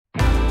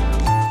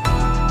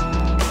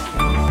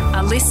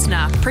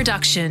listener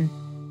production.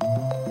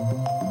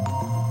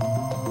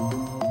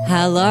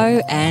 Hello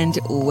and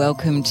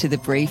welcome to The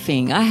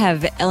Briefing. I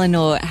have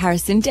Eleanor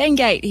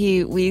Harrison-Dengate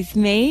here with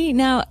me.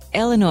 Now,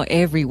 Eleanor,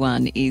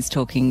 everyone is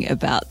talking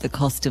about the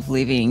cost of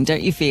living,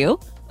 don't you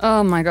feel?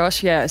 Oh my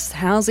gosh, yes.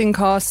 Housing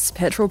costs,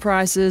 petrol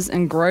prices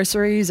and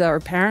groceries are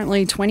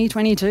apparently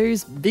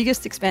 2022's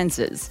biggest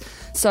expenses.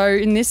 So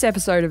in this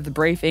episode of The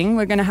Briefing,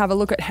 we're going to have a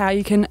look at how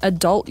you can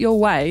adult your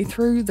way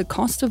through the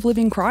cost of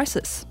living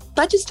crisis.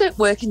 Budgets don't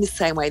work in the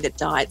same way that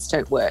diets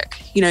don't work.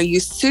 You know,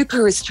 you're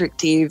super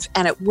restrictive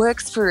and it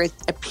works for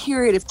a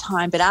period of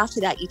time, but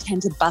after that you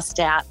tend to bust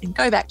out and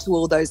go back to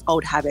all those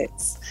old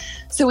habits.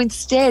 So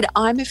instead,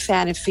 I'm a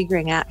fan of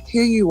figuring out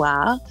who you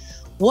are,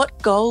 what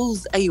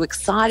goals are you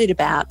excited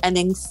about, and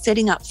then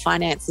setting up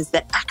finances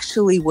that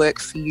actually work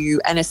for you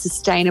and are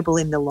sustainable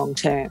in the long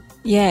term.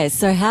 Yeah,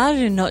 so how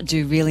to not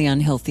do really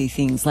unhealthy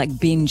things like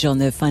binge on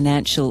the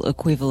financial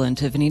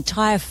equivalent of an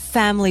entire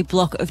family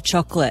block of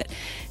chocolate.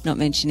 Not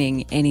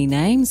mentioning any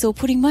names or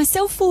putting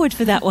myself forward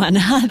for that one.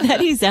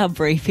 That is our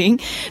briefing.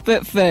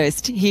 But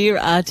first, here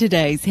are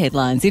today's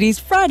headlines. It is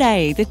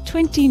Friday, the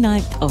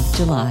 29th of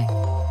July.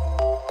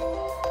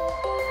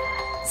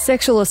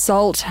 Sexual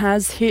assault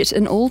has hit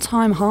an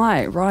all-time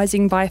high,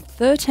 rising by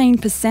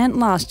 13%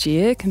 last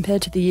year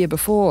compared to the year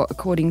before,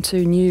 according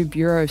to new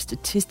Bureau of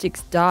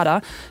Statistics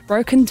data.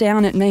 Broken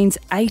down, it means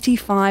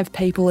 85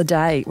 people a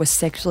day were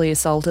sexually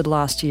assaulted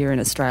last year in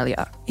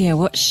Australia. Yeah,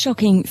 what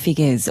shocking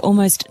figures.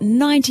 Almost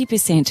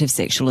 90% of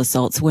sexual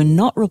assaults were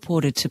not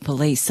reported to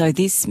police, so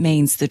this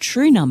means the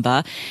true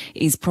number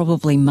is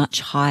probably much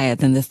higher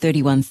than the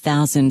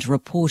 31,000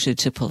 reported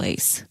to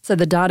police. So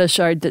the data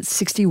showed that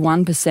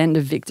 61%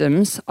 of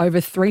victims,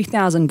 over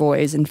 3,000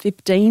 boys and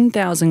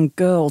 15,000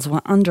 girls, were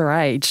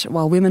underage,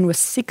 while women were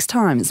 6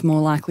 times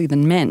more likely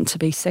than men to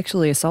be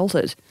sexually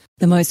assaulted.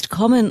 The most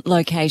common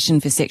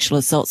location for sexual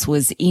assaults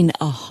was in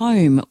a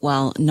home,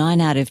 while 9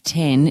 out of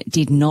 10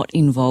 did not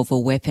involve a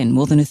weapon.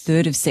 More than a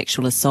third of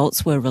sexual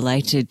assaults were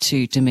related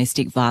to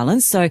domestic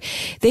violence. So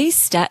these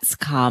stats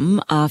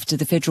come after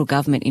the federal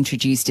government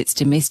introduced its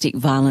domestic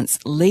violence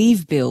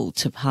leave bill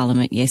to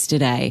Parliament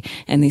yesterday.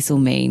 And this will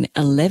mean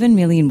 11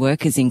 million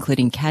workers,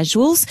 including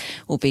casuals,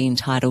 will be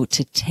entitled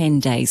to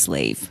 10 days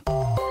leave.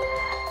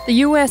 The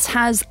US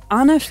has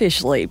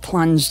unofficially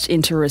plunged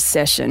into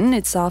recession.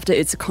 It's after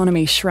its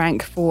economy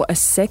shrank for a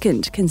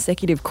second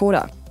consecutive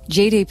quarter.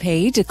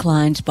 GDP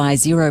declined by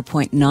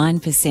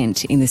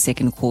 0.9% in the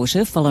second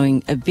quarter,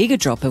 following a bigger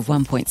drop of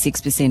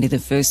 1.6% in the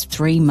first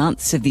 3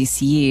 months of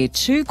this year.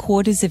 2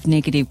 quarters of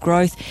negative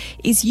growth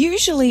is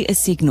usually a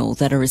signal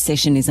that a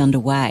recession is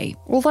underway.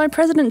 Although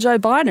President Joe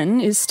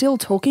Biden is still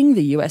talking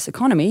the US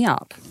economy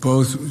up.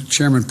 Both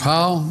Chairman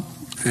Powell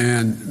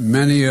and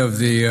many of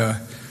the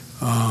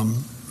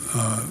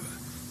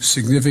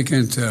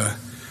significant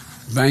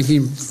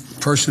banking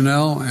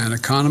personnel and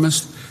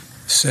economists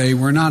say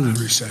we're not in a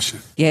recession.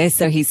 Yeah,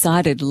 so he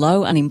cited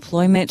low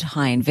unemployment,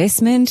 high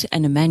investment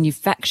and a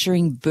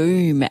manufacturing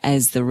boom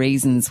as the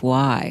reasons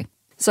why.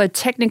 So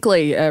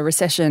technically, a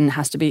recession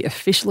has to be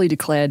officially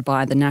declared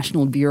by the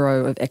National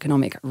Bureau of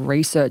Economic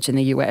Research in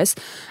the US.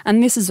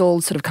 And this is all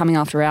sort of coming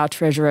after our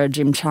Treasurer,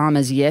 Jim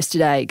Chalmers,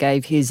 yesterday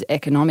gave his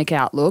economic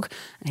outlook.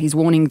 He's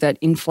warning that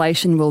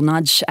inflation will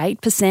nudge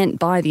 8%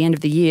 by the end of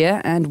the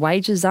year and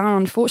wages are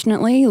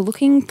unfortunately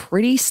looking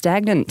pretty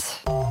stagnant.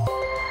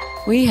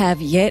 We have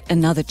yet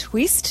another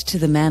twist to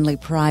the Manly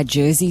Pride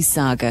jersey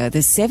saga.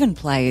 The 7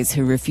 players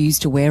who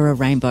refused to wear a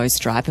rainbow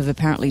stripe have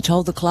apparently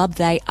told the club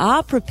they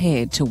are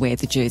prepared to wear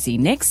the jersey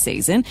next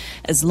season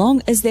as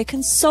long as they're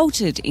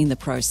consulted in the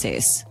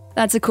process.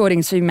 That's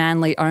according to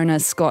Manly owner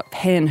Scott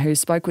Penn, who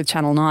spoke with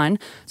Channel 9.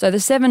 So the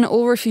 7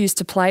 all refused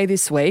to play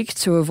this week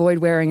to avoid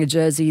wearing a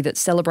jersey that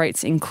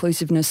celebrates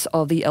inclusiveness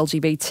of the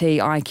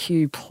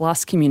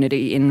LGBTIQ+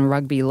 community in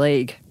rugby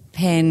league.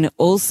 Penn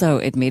also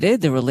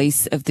admitted the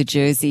release of the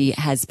jersey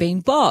has been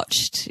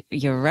botched,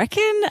 you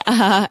reckon?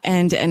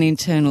 And an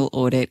internal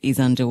audit is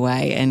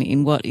underway. And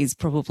in what is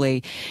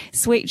probably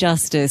sweet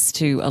justice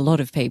to a lot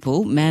of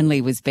people,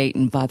 Manly was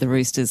beaten by the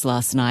Roosters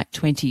last night,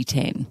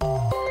 2010.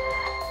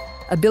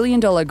 A $1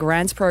 billion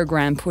grants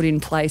program put in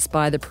place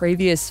by the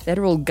previous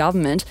federal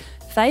government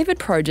favoured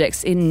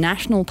projects in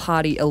National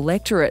Party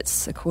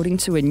electorates, according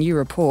to a new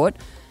report.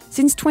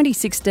 Since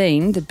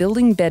 2016, the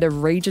Building Better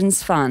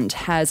Regions Fund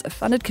has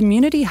funded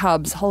community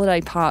hubs,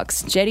 holiday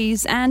parks,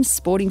 jetties and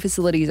sporting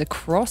facilities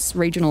across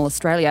regional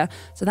Australia.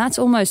 So that's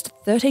almost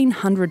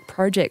 1,300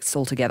 projects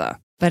altogether.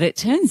 But it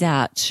turns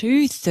out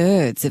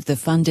 2/3 of the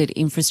funded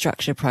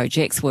infrastructure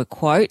projects were,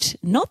 quote,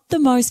 not the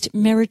most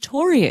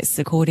meritorious,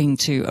 according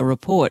to a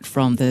report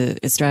from the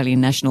Australian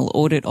National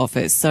Audit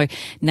Office. So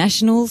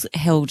Nationals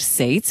held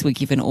seats were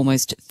given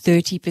almost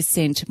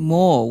 30%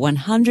 more,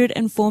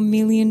 $104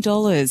 million,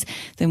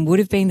 than would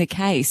have been the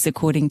case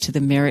according to the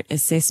merit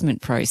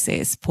assessment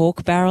process.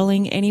 Pork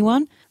barrelling,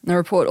 anyone? The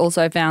report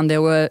also found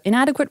there were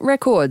inadequate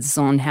records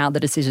on how the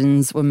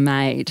decisions were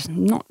made.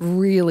 Not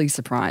really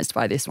surprised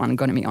by this one, I'm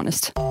going to be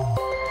honest.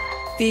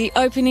 The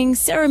opening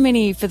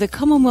ceremony for the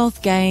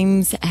Commonwealth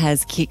Games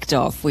has kicked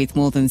off with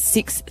more than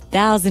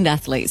 6,000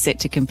 athletes set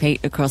to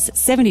compete across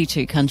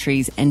 72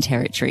 countries and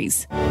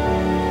territories.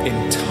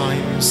 In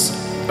times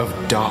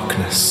of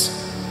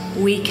darkness,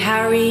 we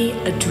carry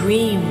a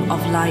dream of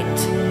light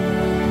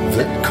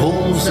that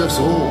calls us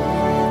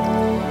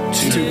all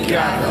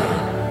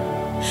together.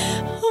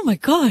 Oh my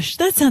gosh,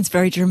 that sounds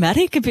very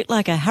dramatic, a bit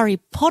like a Harry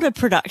Potter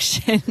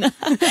production.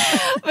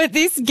 But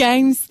this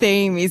game's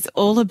theme is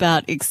all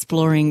about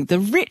exploring the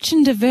rich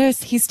and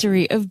diverse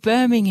history of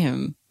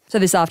Birmingham. So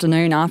this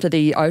afternoon, after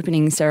the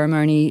opening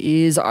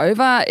ceremony is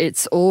over,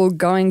 it's all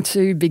going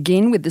to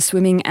begin with the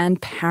swimming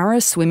and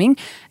para-swimming.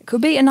 It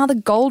could be another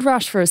gold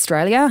rush for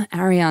Australia.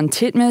 Ariarne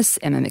Titmus,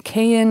 Emma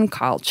McKeon,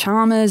 Kyle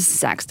Chalmers,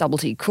 Zach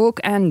Stubblety Cook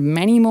and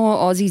many more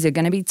Aussies are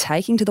going to be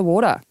taking to the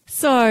water.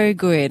 So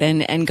good,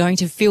 and going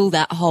to fill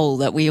that hole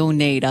that we all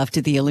need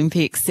after the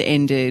Olympics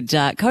ended.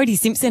 Cody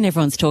Simpson,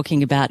 everyone's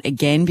talking about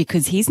again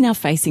because he's now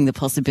facing the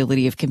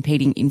possibility of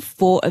competing in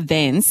 4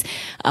 events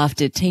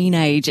after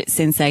teenage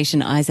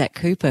sensation Isaac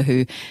Cooper,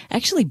 who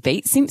actually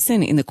beat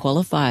Simpson in the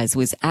qualifiers,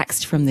 was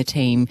axed from the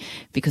team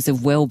because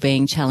of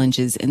well-being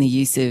challenges and the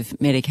use of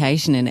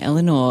medication. And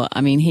Eleanor, I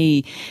mean,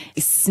 he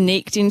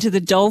sneaked into the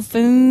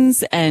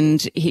Dolphins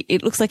and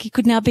it looks like he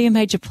could now be a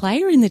major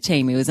player in the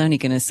team. He was only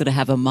going to sort of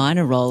have a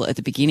minor role at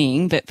the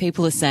beginning, but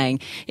people are saying,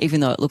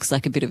 even though it looks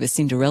like a bit of a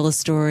Cinderella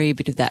story, a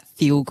bit of that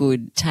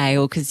feel-good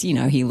tale, because, you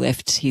know, he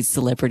left his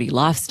celebrity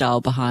lifestyle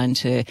behind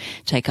to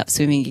take up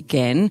swimming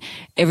again,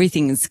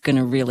 everything is going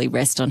to really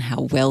rest on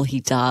how well he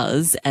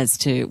does as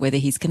to whether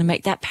he's going to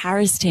make that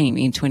Paris team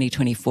in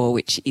 2024,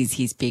 which is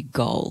his big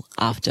goal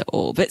after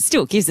all. But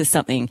still gives us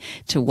something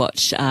to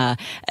watch,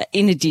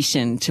 in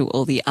addition to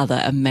all the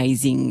other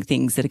amazing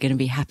things that are going to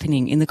be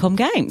happening in the Com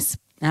Games.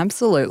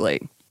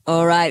 Absolutely.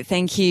 All right.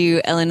 Thank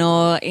you,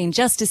 Eleanor. In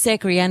just a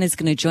sec, Rihanna's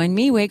going to join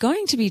me. We're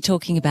going to be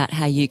talking about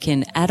how you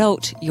can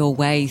adult your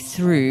way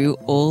through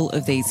all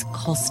of these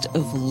cost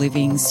of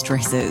living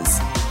stresses.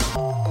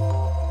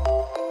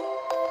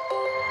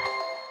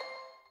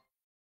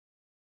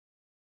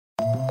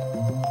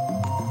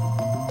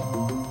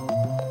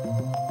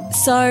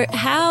 So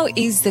how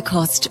is the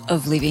cost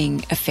of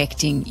living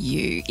affecting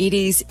you? It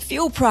is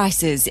fuel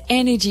prices,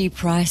 energy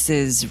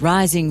prices,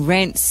 rising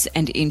rents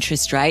and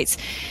interest rates.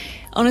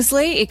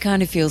 Honestly, it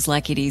kind of feels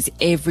like it is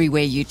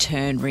everywhere you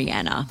turn,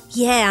 Rihanna.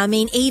 Yeah, I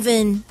mean,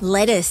 even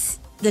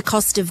lettuce, the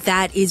cost of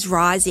that is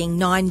rising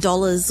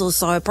 $9 or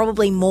so,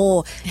 probably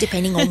more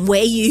depending on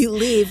where you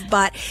live.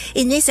 But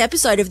in this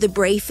episode of The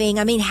Briefing,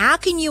 I mean, how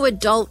can you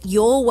adult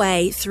your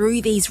way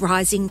through these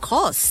rising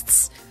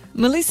costs?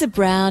 Melissa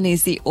Brown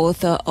is the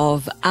author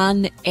of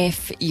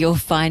Un-F Your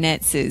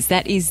Finances.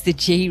 That is the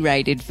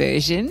G-rated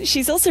version.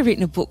 She's also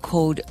written a book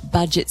called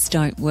Budgets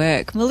Don't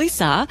Work.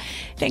 Melissa,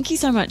 thank you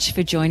so much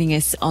for joining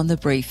us on The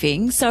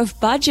Briefing. So if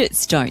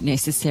budgets don't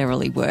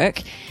necessarily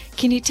work,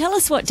 can you tell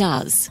us what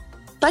does?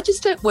 Budgets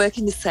don't work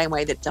in the same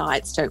way that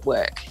diets don't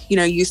work. You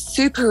know, you're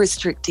super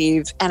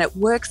restrictive and it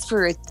works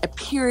for a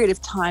period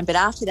of time, but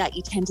after that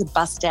you tend to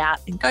bust out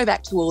and go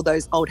back to all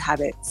those old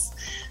habits.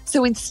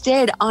 So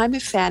instead, I'm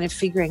a fan of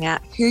figuring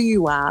out who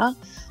you are,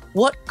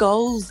 what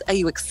goals are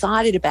you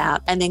excited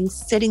about, and then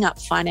setting up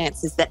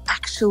finances that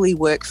actually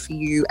work for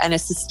you and are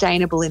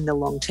sustainable in the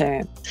long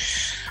term.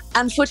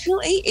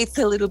 Unfortunately, it's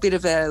a little bit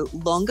of a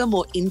longer,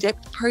 more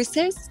in-depth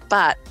process,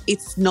 but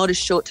it's not a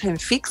short-term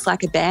fix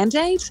like a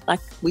Band-Aid,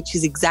 which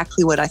is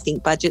exactly what I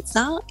think budgets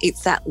are.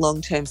 It's that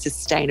long-term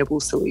sustainable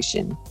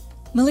solution.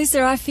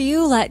 Melissa, I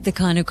feel like the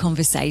kind of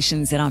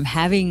conversations that I'm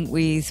having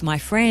with my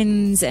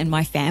friends and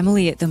my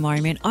family at the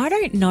moment, I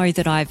don't know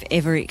that I've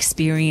ever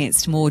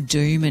experienced more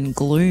doom and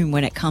gloom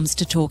when it comes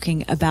to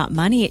talking about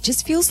money. It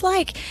just feels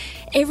like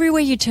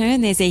everywhere you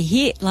turn, there's a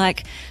hit,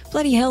 like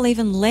bloody hell,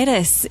 even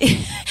lettuce,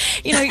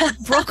 you know,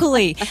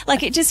 broccoli.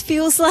 Like it just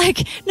feels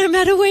like no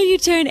matter where you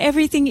turn,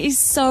 everything is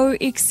so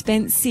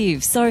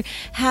expensive. So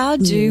how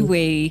do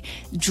we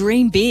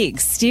dream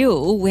big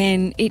still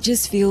when it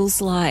just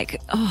feels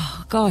like,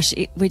 oh gosh,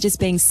 we're just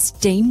being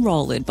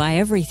steamrolled by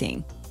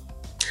everything?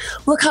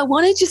 Look, I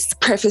want to just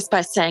preface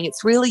by saying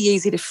it's really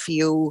easy to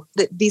feel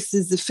that this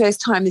is the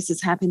first time this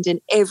has happened and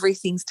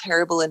everything's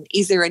terrible and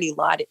is there any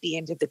light at the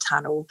end of the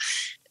tunnel?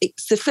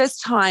 It's the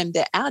first time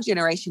that our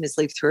generation has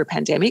lived through a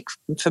pandemic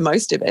for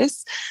most of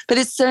us, but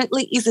it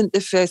certainly isn't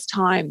the first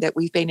time that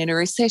we've been in a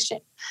recession.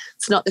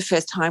 It's not the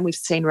first time we've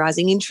seen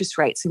rising interest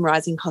rates and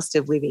rising cost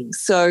of living.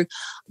 So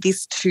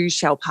this too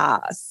shall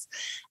pass.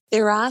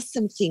 There are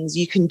some things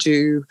you can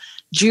do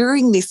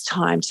during this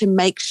time to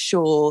make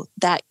sure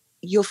that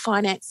your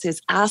finances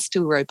are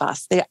still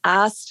robust. There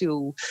are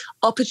still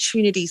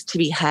opportunities to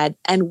be had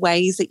and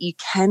ways that you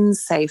can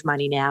save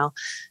money now.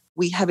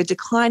 We have a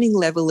declining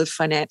level of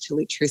financial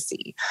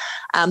literacy.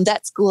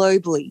 That's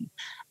globally.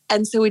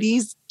 And so it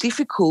is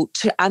difficult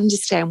to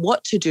understand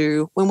what to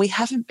do when we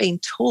haven't been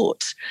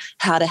taught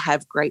how to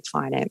have great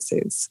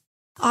finances.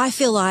 I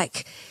feel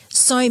like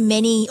so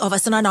many of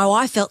us, and I know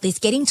I felt this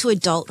getting to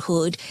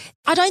adulthood,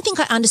 I don't think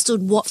I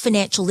understood what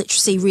financial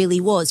literacy really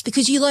was,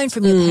 because you learn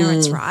from your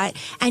parents, right?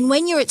 And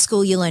when you're at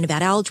school, you learn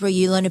about algebra,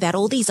 you learn about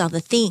all these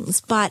other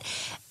things, but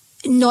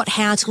not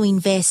how to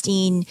invest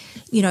in,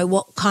 you know,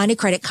 what kind of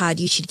credit card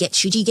you should get.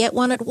 Should you get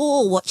one at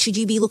all? What should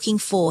you be looking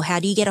for? How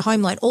do you get a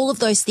home loan? All of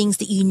those things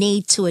that you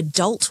need to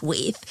adult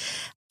with.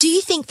 Do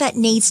you think that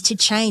needs to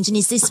change? And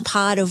is this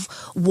part of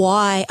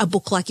why a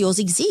book like yours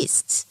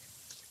exists?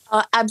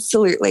 Oh,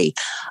 absolutely.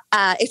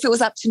 If it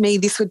was up to me,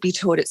 this would be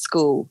taught at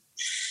school.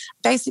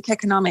 Basic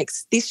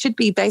economics, this should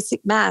be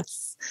basic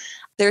maths.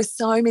 There are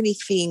so many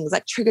things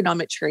like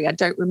trigonometry. I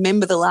don't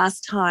remember the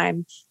last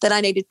time that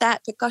I needed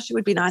that, but gosh, it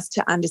would be nice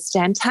to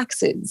understand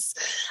taxes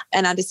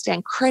and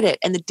understand credit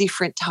and the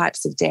different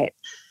types of debt.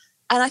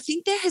 And I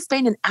think there has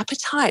been an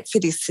appetite for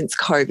this since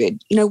COVID.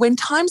 You know, when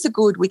times are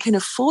good, we can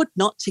afford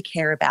not to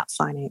care about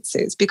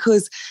finances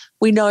because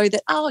we know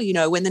that, oh, you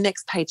know, when the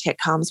next paycheck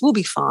comes, we'll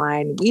be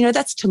fine. You know,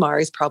 that's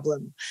tomorrow's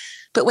problem.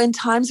 But when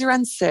times are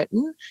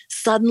uncertain,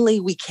 suddenly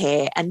we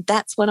care. And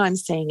that's what I'm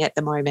seeing at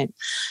the moment.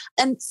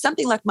 And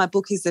something like my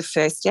book is the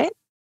first step.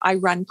 I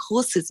run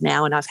courses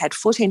now and I've had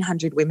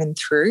 1,400 women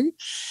through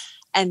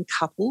and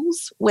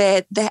couples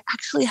where they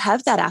actually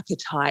have that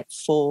appetite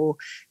for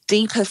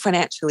deeper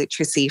financial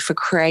literacy, for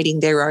creating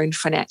their own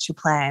financial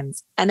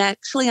plans and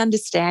actually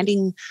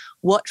understanding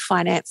what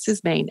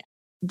finances mean.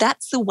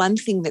 That's the one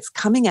thing that's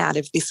coming out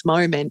of this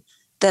moment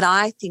that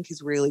I think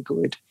is really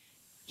good.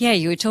 Yeah,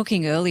 you were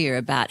talking earlier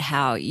about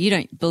how you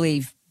don't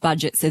believe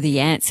budgets are the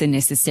answer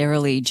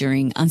necessarily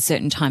during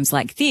uncertain times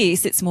like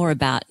this. It's more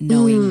about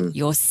knowing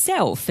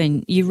yourself.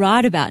 And you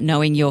write about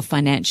knowing your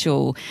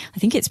financial, I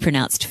think it's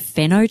pronounced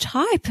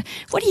phenotype.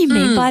 What do you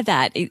mean by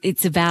that?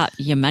 It's about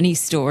your money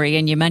story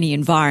and your money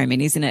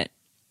environment, isn't it?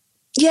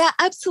 Yeah,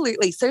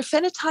 absolutely. So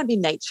phenotype in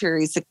nature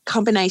is a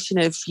combination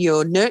of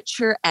your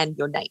nurture and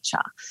your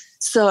nature.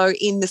 So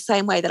in the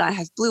same way that I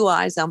have blue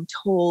eyes, I'm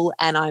tall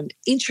and I'm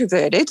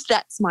introverted,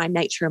 that's my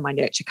nature and my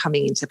nurture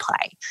coming into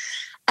play.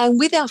 And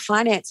with our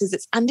finances,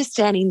 it's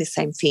understanding the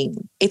same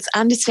thing. It's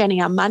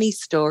understanding our money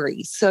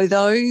story. So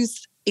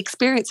those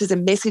experiences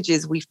and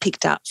messages we've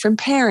picked up from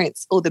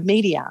parents or the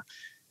media.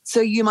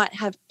 So you might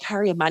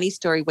carry a money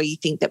story where you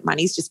think that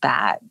money's just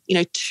bad. You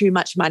know, too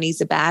much money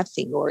is a bad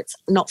thing, or it's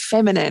not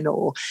feminine,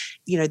 or,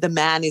 you know, the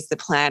man is the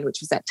plan,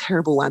 which was that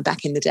terrible one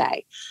back in the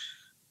day.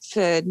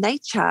 For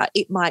nature,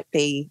 it might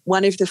be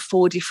one of the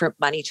 4 different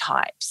money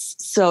types.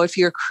 So if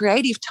you're a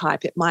creative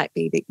type, it might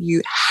be that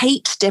you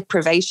hate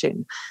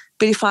deprivation.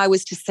 But if I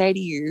was to say to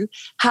you,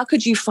 how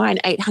could you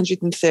find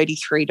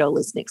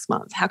 $833 next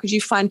month? How could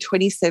you find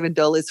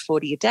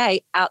 $27.40 a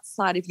day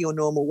outside of your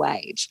normal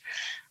wage?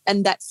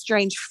 And that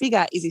strange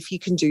figure is if you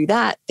can do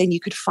that, then you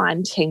could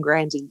find 10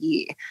 grand a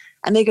year.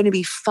 And they're going to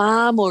be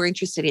far more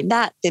interested in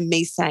that than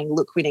me saying,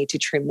 look, we need to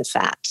trim the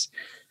fat.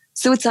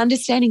 So it's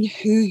understanding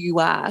who you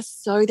are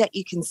so that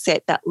you can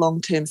set that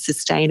long-term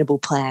sustainable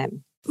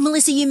plan.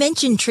 Melissa, you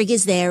mentioned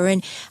triggers there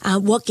and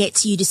what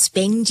gets you to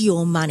spend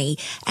your money.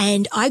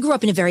 And I grew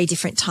up in a very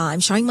different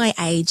time, showing my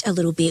age a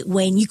little bit,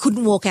 when you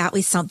couldn't walk out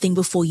with something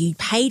before you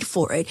paid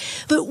for it.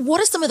 But what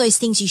are some of those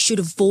things you should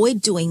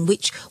avoid doing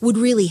which would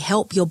really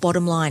help your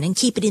bottom line and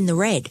keep it in the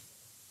red?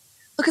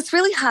 Look, it's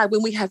really hard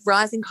when we have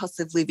rising costs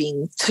of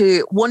living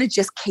to want to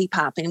just keep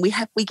up, and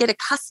we get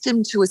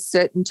accustomed to a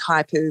certain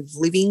type of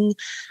living,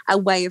 a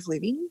way of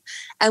living.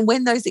 And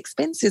when those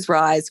expenses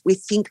rise, we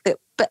think that,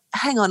 but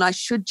hang on, I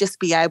should just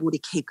be able to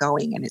keep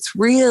going. And it's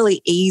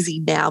really easy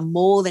now,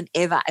 more than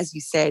ever, as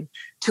you said,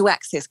 to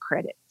access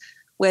credit.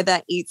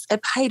 Whether it's a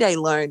payday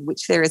loan,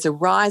 which there is a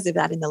rise of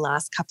that in the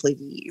last couple of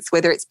years,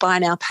 whether it's buy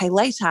now, pay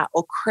later,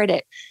 or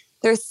credit.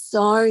 There are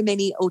so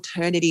many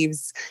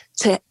alternatives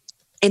to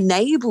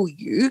enable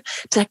you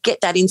to get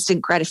that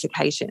instant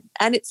gratification.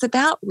 And it's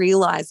about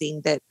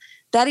realizing that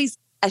that is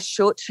a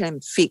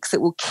short-term fix that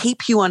will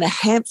keep you on a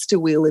hamster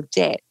wheel of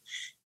debt.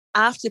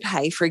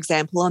 Afterpay, for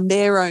example, on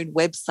their own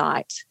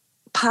website,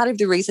 part of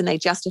the reason they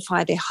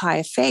justify their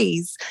higher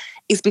fees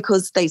is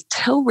because they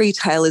tell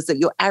retailers that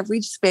your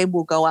average spend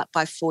will go up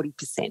by 40%.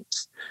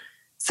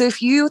 So if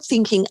you're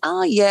thinking,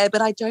 oh yeah,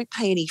 but I don't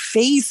pay any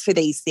fees for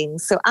these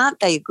things, so aren't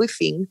they a good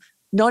thing?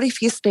 Not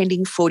if you're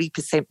spending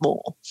 40%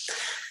 more.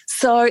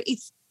 So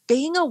it's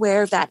being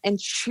aware of that and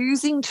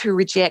choosing to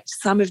reject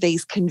some of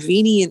these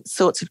convenient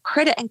sorts of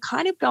credit and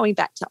kind of going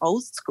back to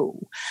old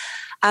school.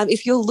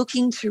 If you're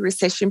looking to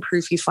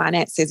recession-proof your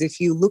finances, if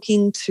you're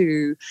looking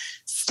to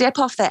step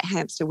off that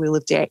hamster wheel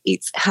of debt,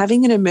 it's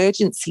having an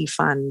emergency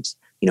fund,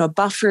 you know, a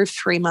buffer of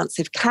 3 months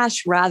of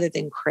cash rather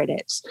than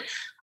credit.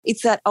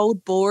 It's that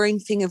old boring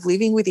thing of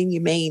living within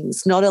your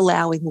means, not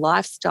allowing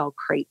lifestyle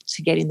creep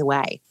to get in the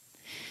way.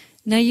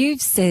 Now,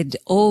 you've said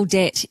all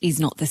debt is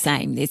not the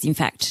same. There's, in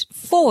fact,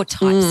 4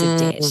 types of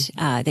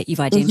debt that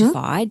you've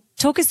identified.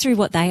 Talk us through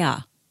what they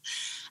are.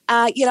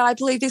 I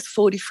believe there's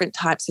 4 different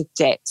types of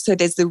debt. So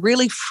there's the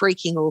really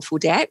freaking awful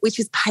debt, which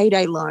is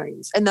payday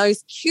loans, and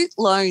those cute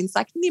loans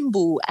like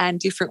Nimble and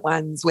different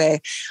ones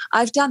where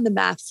I've done the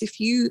maths. If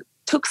you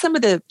took some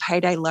of the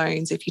payday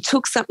loans, if you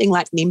took something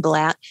like Nimble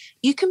out,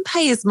 you can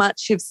pay as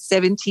much as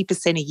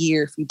 70% a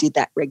year if you did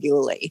that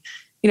regularly.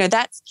 You know,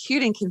 that's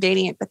cute and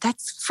convenient, but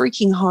that's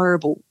freaking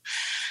horrible.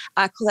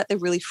 I call that the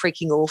really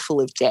freaking awful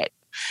of debt.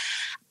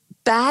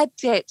 Bad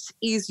debt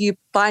is you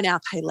buy now,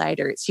 pay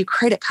later. It's your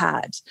credit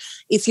card.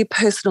 It's your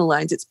personal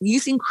loans. It's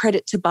using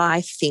credit to buy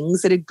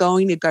things that are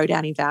going to go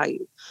down in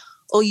value,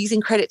 or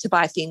using credit to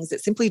buy things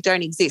that simply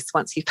don't exist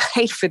once you've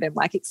paid for them,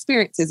 like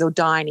experiences or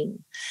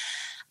dining.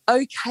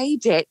 Okay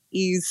debt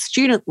is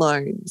student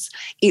loans.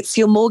 It's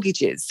your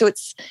mortgages. So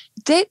it's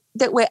debt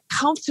that we're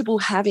comfortable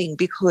having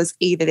because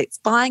either it's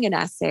buying an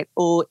asset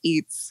or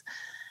it's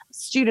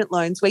student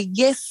loans where,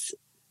 yes,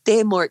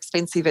 they're more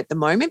expensive at the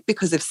moment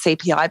because of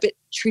CPI, but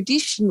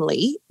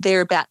traditionally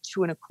they're about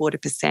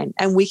 2.25%,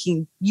 and we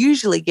can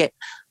usually get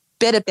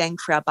better bang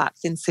for our buck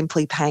than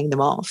simply paying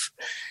them off.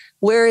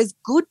 Whereas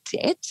good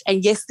debt,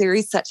 and yes, there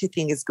is such a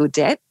thing as good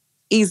debt,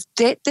 is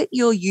debt that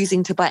you're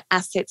using to buy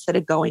assets that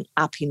are going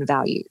up in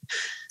value.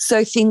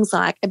 So things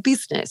like a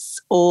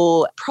business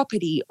or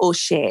property or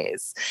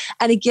shares.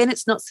 And again,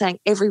 it's not saying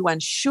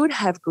everyone should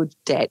have good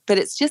debt, but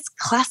it's just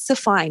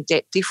classifying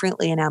debt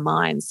differently in our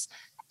minds.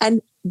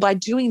 And by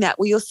doing that,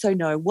 we also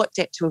know what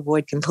debt to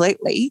avoid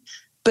completely,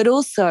 but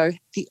also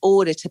the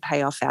order to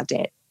pay off our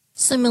debt.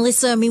 So,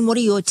 Melissa, I mean, what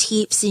are your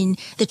tips in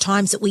the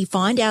times that we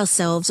find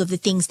ourselves of the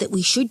things that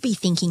we should be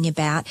thinking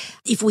about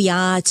if we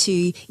are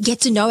to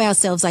get to know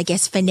ourselves, I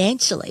guess,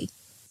 financially?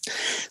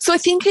 So I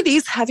think it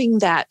is having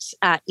that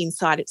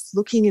insight. It's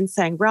looking and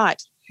saying,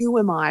 right, who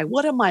am I?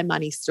 What are my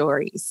money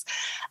stories?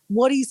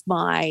 What is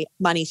my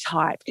money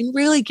type? And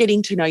really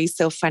getting to know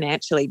yourself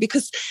financially,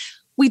 because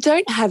we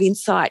don't have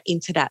insight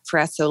into that for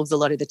ourselves a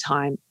lot of the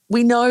time.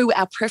 We know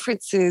our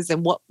preferences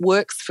and what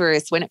works for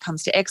us when it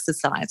comes to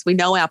exercise. We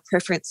know our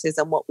preferences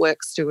and what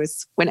works to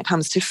us when it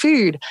comes to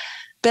food.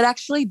 But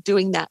actually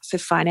doing that for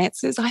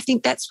finances, I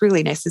think that's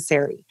really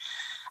necessary.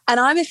 And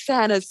I'm a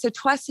fan of, so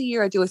twice a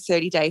year I do a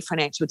 30-day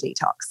financial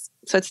detox.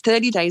 So it's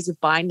 30 days of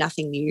buying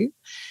nothing new.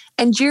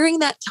 And during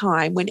that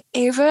time,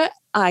 whenever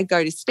I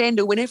go to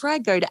spend or whenever I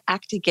go to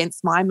act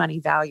against my money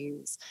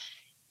values,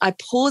 I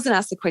pause and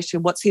ask the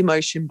question, what's the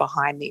emotion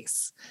behind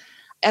this?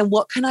 And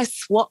what can I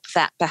swap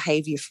that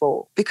behaviour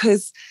for?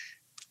 Because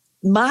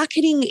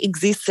marketing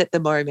exists at the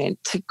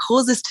moment to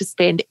cause us to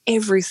spend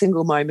every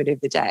single moment of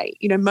the day.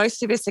 You know,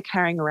 most of us are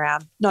carrying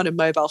around not a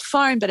mobile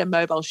phone, but a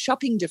mobile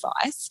shopping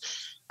device.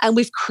 And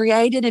we've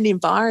created an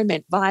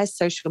environment via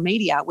social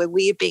media where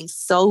we are being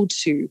sold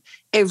to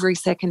every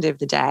second of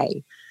the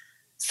day.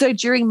 So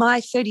during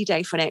my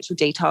 30-day financial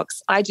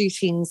detox, I do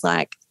things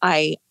like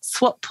I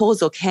swap,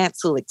 pause or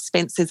cancel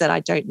expenses that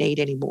I don't need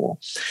anymore.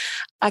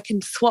 I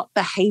can swap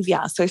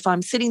behaviour. So if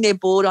I'm sitting there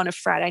bored on a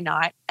Friday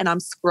night and I'm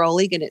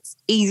scrolling and it's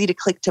easy to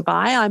click to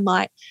buy, I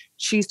might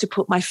choose to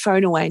put my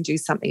phone away and do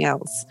something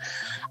else.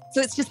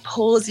 So it's just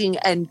pausing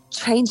and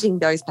changing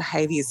those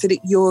behaviours so that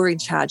you're in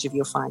charge of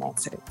your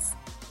finances.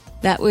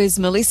 That was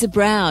Melissa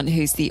Brown,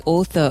 who's the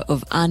author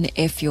of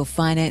Un-F Your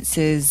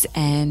Finances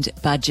and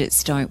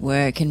Budgets Don't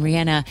Work. And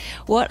Rhianna,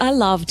 what I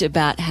loved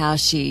about how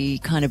she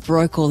kind of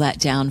broke all that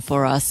down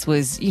for us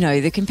was, you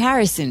know, the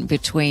comparison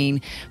between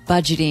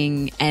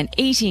budgeting and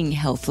eating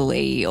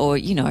healthily or,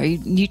 you know,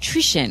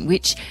 nutrition,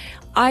 which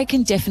I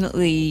can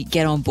definitely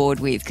get on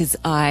board with because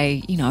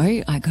I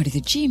go to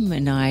the gym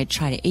and I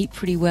try to eat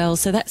pretty well.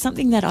 So that's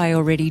something that I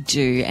already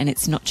do and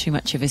it's not too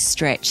much of a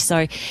stretch.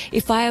 So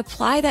if I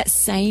apply that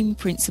same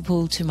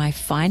principle to my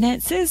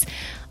finances,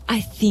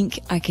 I think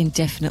I can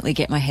definitely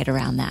get my head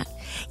around that.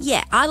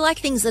 Yeah, I like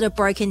things that are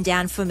broken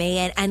down for me.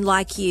 And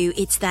like you,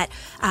 it's that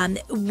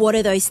what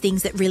are those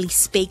things that really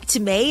speak to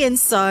me? And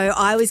so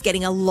I was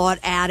getting a lot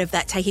out of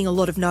that, taking a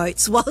lot of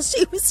notes while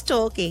she was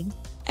talking.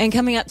 And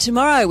coming up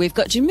tomorrow, we've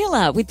got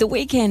Jamila with the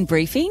Weekend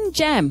Briefing.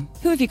 Jam,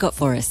 who have you got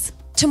for us?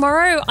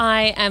 Tomorrow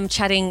I am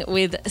chatting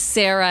with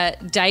Sarah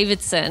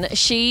Davidson.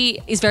 She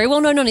is very well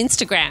known on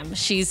Instagram.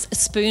 She's a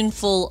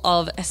spoonful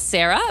of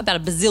Sarah. About a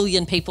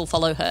bazillion people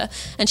follow her.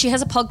 And she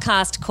has a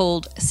podcast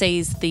called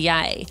Seize the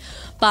Yay.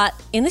 But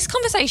in this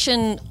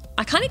conversation,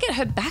 I kind of get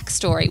her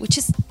backstory, which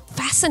is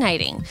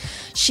fascinating.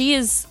 She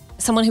is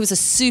someone who was a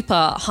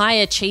super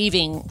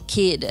high-achieving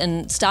kid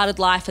and started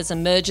life as a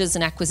mergers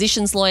and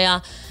acquisitions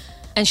lawyer.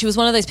 And she was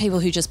one of those people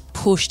who just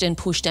pushed and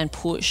pushed and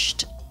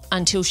pushed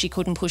until she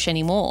couldn't push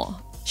anymore.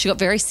 She got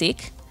very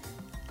sick,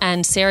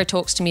 and Sarah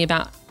talks to me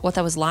about what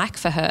that was like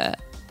for her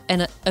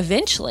and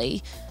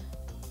eventually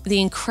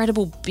the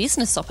incredible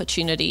business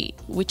opportunity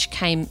which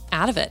came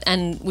out of it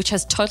and which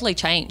has totally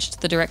changed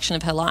the direction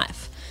of her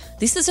life.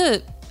 This is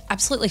a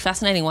absolutely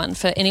fascinating one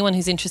for anyone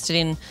who's interested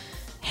in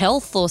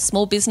health or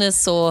small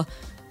business or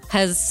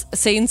has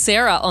seen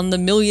Sarah on the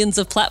millions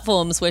of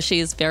platforms where she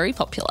is very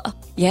popular.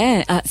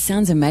 Yeah,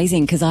 sounds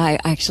amazing because I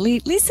actually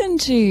listen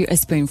to a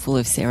Spoonful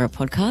of Sarah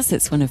podcast.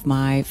 It's one of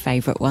my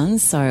favourite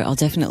ones, so I'll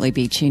definitely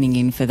be tuning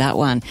in for that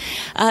one.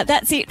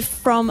 That's it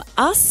from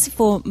us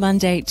for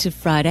Monday to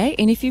Friday.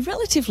 And if you're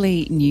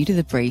relatively new to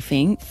the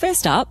briefing,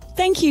 first up,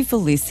 thank you for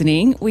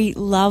listening. We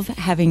love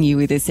having you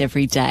with us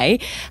every day,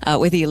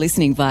 whether you're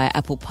listening via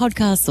Apple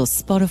Podcasts or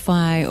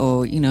Spotify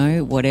or, you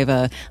know,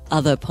 whatever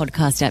other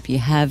podcast app you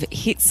have.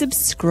 Hit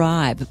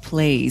subscribe,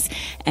 please,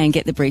 and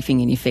get the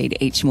briefing in your feed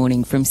each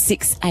morning from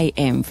 6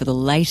 a.m. for the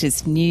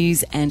latest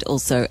news and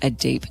also a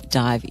deep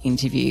dive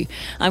interview.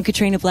 I'm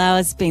Katrina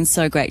Blowers. Been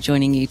so great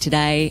joining you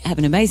today. Have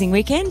an amazing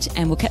weekend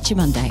and we'll catch you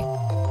Monday.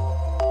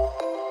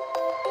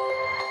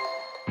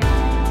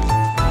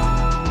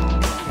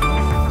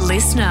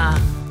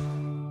 Listener.